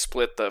that they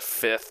split the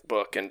 5th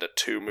book into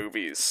 2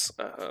 movies.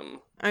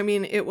 I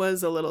mean, it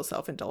was a little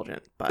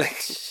self-indulgent,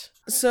 but...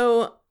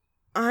 So,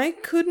 I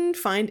couldn't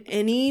find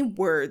any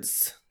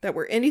words that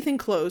were anything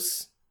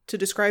close to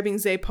describing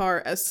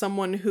Zipar as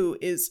someone who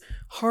is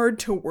hard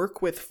to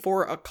work with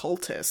for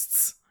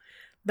occultists.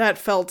 That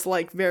felt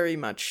like very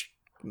much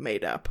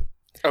made up.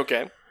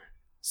 Okay.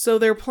 So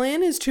their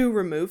plan is to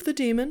remove the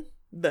demon,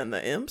 then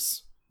the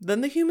imps,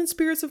 then the human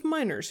spirits of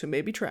minors who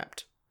may be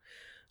trapped.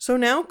 So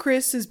now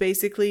Chris is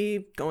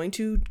basically going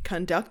to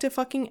conduct a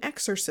fucking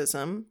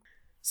exorcism.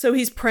 So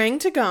he's praying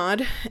to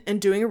God and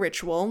doing a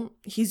ritual.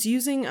 He's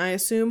using, I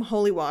assume,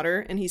 holy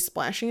water, and he's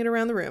splashing it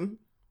around the room.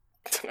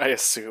 I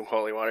assume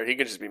holy water. He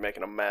could just be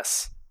making a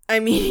mess. I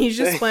mean, he's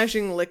just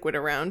splashing liquid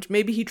around.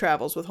 Maybe he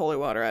travels with holy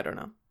water, I don't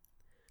know.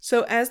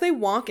 So as they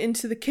walk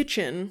into the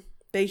kitchen,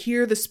 they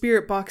hear the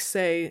spirit box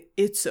say,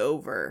 "It's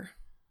over."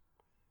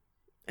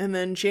 And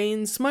then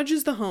Jane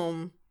smudges the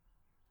home,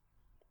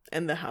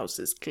 and the house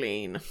is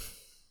clean.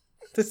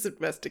 This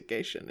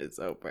investigation is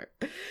over.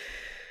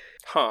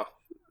 Huh.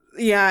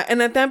 Yeah,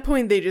 and at that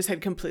point, they just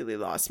had completely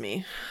lost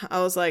me.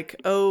 I was like,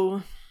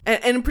 oh...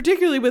 And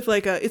particularly with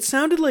like it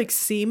sounded like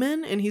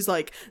semen, and he's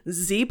like,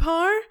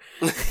 Zipar?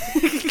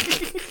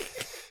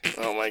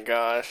 Oh my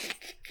gosh.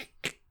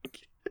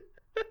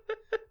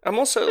 I'm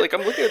also, like,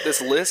 I'm looking at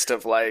this list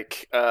of,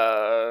 like,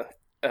 the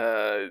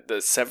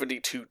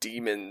 72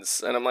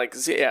 demons, and I'm like,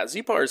 yeah,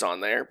 Zipar's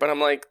on there, but I'm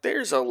like,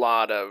 there's a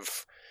lot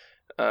of,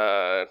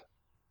 like,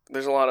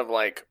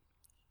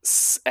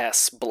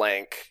 S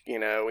blank, you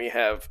know, we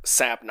have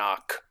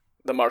Sabnock,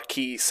 the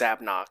Marquis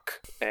Sabnock,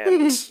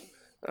 and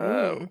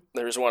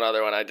there's one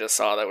other one I just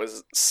saw that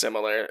was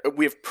similar.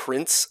 We have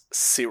Prince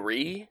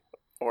Siri,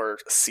 or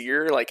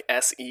Seer, like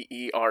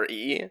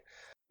Seere.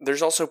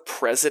 There's also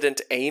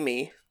President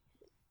Amy.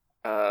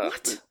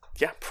 What?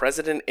 Yeah,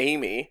 President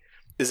Amy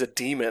is a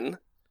demon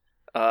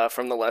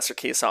from the Lesser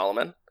Key of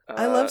Solomon.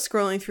 I love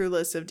scrolling through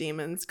lists of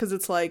demons, because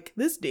it's like,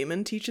 this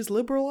demon teaches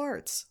liberal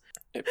arts.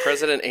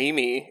 President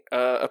Amy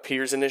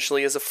appears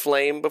initially as a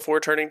flame before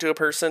turning to a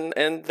person,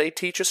 and they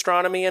teach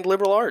astronomy and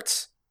liberal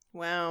arts.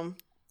 Wow.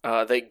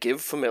 They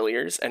give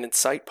familiars and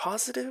incite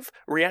positive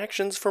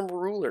reactions from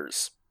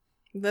rulers.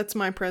 That's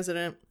my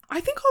president. I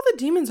think all the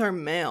demons are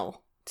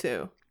male,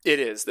 too. It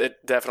is.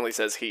 It definitely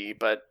says he,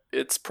 but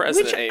it's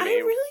President Amy. Which I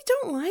really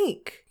don't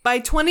like. By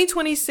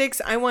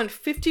 2026, I want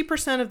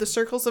 50% of the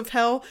circles of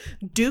hell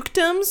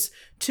dukedoms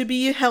to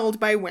be held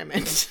by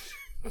women.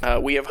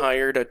 We have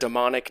hired a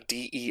demonic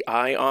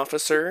DEI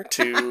officer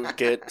to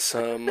get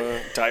some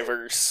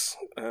diverse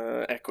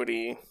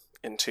equity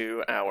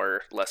into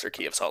our Lesser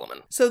Key of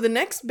Solomon. So the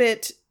next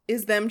bit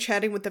is them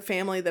chatting with the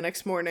family the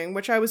next morning,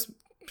 which I was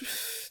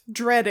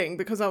dreading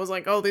because I was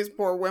like, oh, these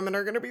poor women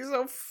are going to be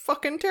so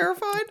fucking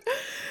terrified.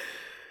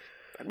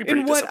 I'd be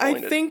pretty in what I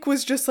disappointed. think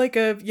was just like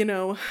a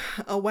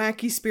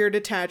wacky spirit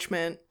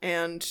attachment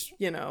and,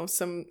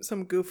 some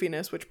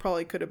goofiness, which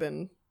probably could have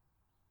been,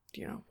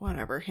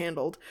 whatever,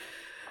 handled.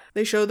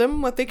 They show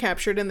them what they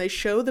captured, and they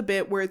show the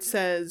bit where it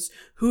says,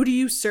 "Who do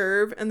you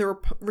serve?" And the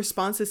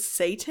response is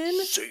Satan.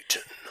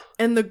 Satan.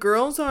 And the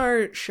girls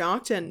are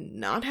shocked and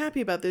not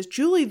happy about this.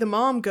 Julie, the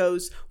mom,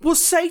 goes,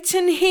 "Was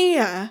Satan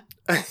here?"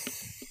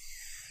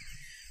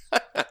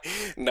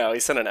 No, he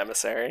sent an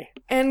emissary.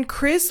 And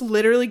Chris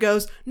literally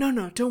goes,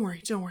 no, don't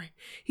worry.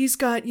 He's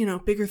got,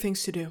 bigger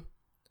things to do.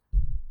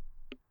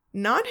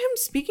 Not him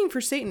speaking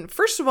for Satan.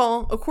 First of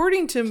all,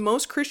 according to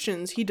most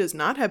Christians, he does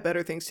not have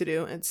better things to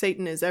do, and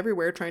Satan is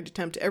everywhere trying to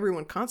tempt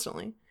everyone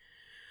constantly.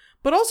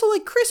 But also,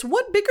 like, Chris,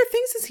 what bigger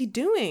things is he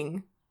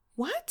doing?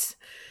 What?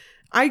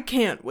 I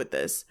can't with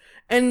this.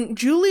 And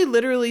Julie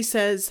literally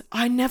says,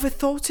 "I never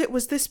thought it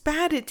was this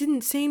bad. It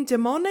didn't seem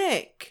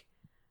demonic."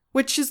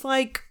 Which is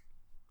like,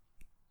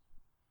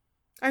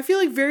 I feel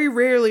like very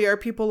rarely are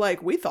people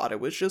like, "We thought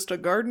it was just a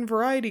garden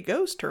variety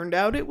ghost. Turned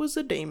out it was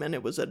a demon.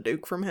 It was a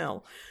duke from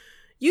hell."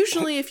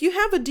 Usually, if you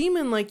have a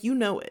demon, like, you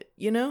know it,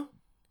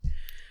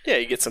 Yeah,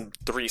 you get some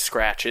 3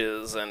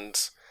 scratches and...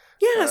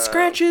 Yeah,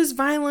 scratches,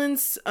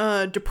 violence,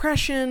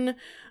 depression,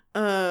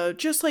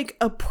 just like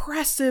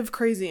oppressive,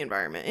 crazy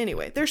environment.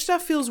 Anyway, their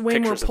stuff feels way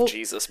pictures more... of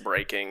Jesus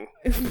breaking,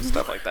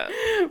 stuff like that.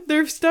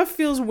 Their stuff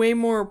feels way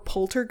more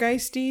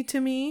poltergeisty to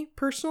me,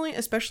 personally,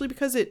 especially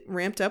because it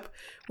ramped up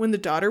when the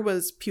daughter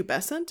was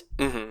pubescent.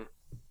 Mm-hmm.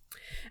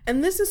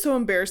 And this is so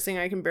embarrassing,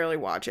 I can barely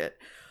watch it.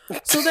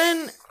 So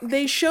then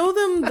they show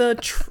them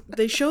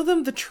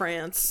the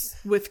trance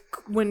with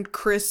when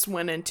Chris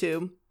went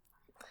into,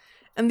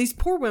 and these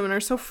poor women are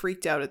so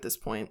freaked out at this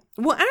point.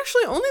 Well,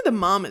 actually, only the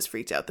mom is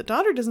freaked out. The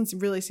daughter doesn't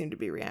really seem to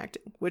be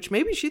reacting, which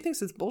maybe she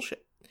thinks is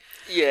bullshit.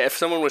 Yeah, if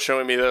someone was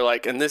showing me, they're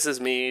like, "And this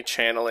is me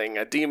channeling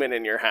a demon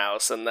in your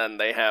house," and then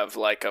they have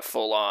like a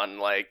full on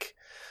like,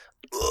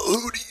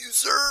 "Who do you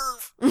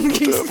serve,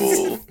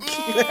 devil?"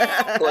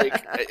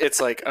 Like, it's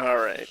like, all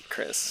right,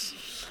 Chris.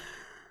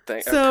 I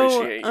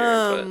appreciate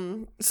your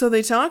input. So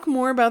they talk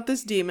more about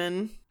this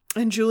demon,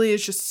 and Julie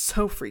is just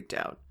so freaked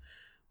out.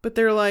 But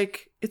they're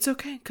like, "It's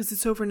okay, because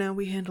it's over now.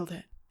 We handled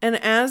it." And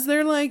as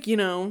they're like,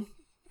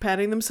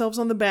 patting themselves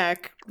on the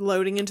back,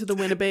 loading into the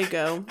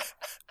Winnebago,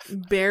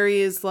 Barry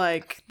is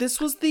like, "This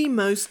was the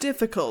most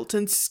difficult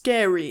and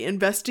scary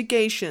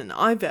investigation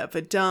I've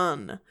ever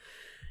done."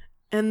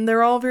 And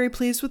they're all very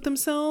pleased with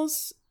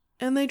themselves,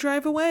 and they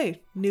drive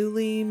away,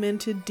 newly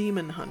minted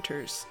demon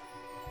hunters.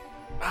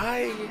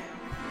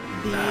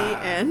 The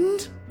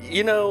end?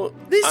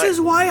 This is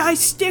why I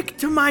stick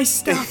to my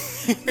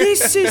stuff.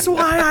 This is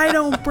why I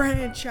don't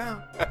branch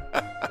out.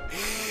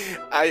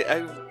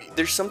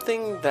 There's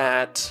something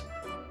that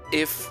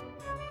if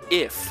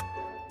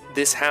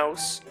this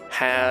house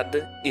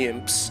had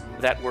imps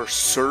that were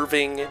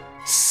serving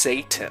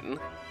Satan,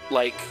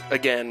 like,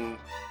 again,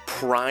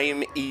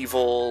 prime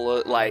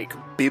evil, like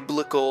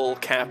biblical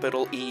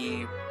capital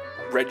E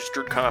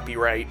registered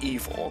copyright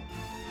evil,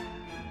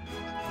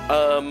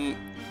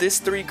 this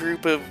 3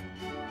 group of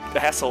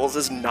assholes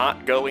is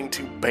not going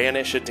to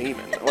banish a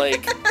demon.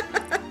 Like,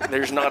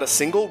 there's not a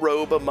single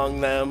robe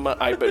among them.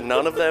 But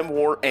none of them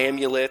wore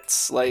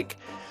amulets. Like,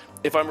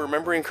 if I'm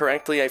remembering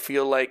correctly, I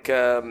feel like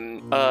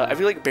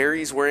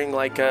Barry's wearing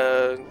like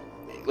a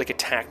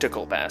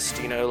tactical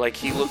vest. Like,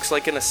 he looks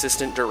like an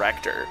assistant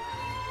director.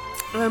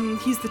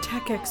 He's the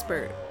tech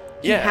expert.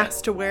 Yeah. He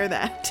has to wear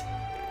that.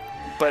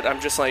 But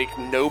I'm just like,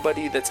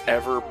 nobody that's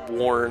ever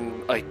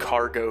worn a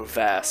cargo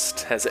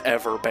vest has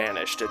ever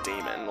banished a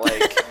demon.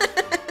 Like...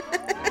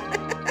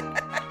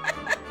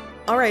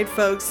 All right,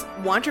 folks,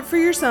 watch it for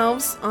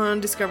yourselves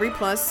on Discovery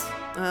Plus.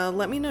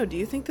 Let me know. Do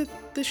you think that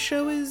this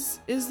show is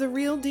the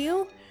real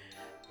deal?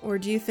 Or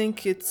do you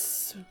think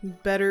it's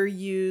better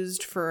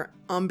used for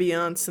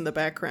ambiance in the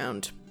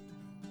background?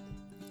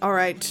 All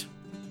right.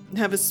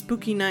 Have a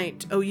spooky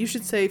night. Oh, you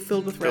should say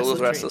filled with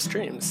restless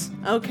dreams.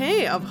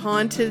 Okay, of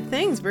haunted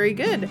things. Very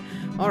good.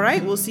 All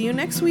right, we'll see you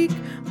next week.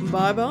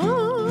 Bye-bye.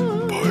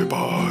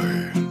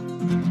 Bye-bye.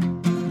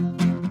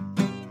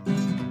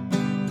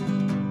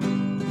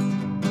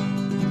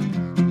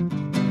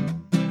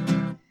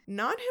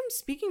 Not him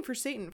speaking for Satan.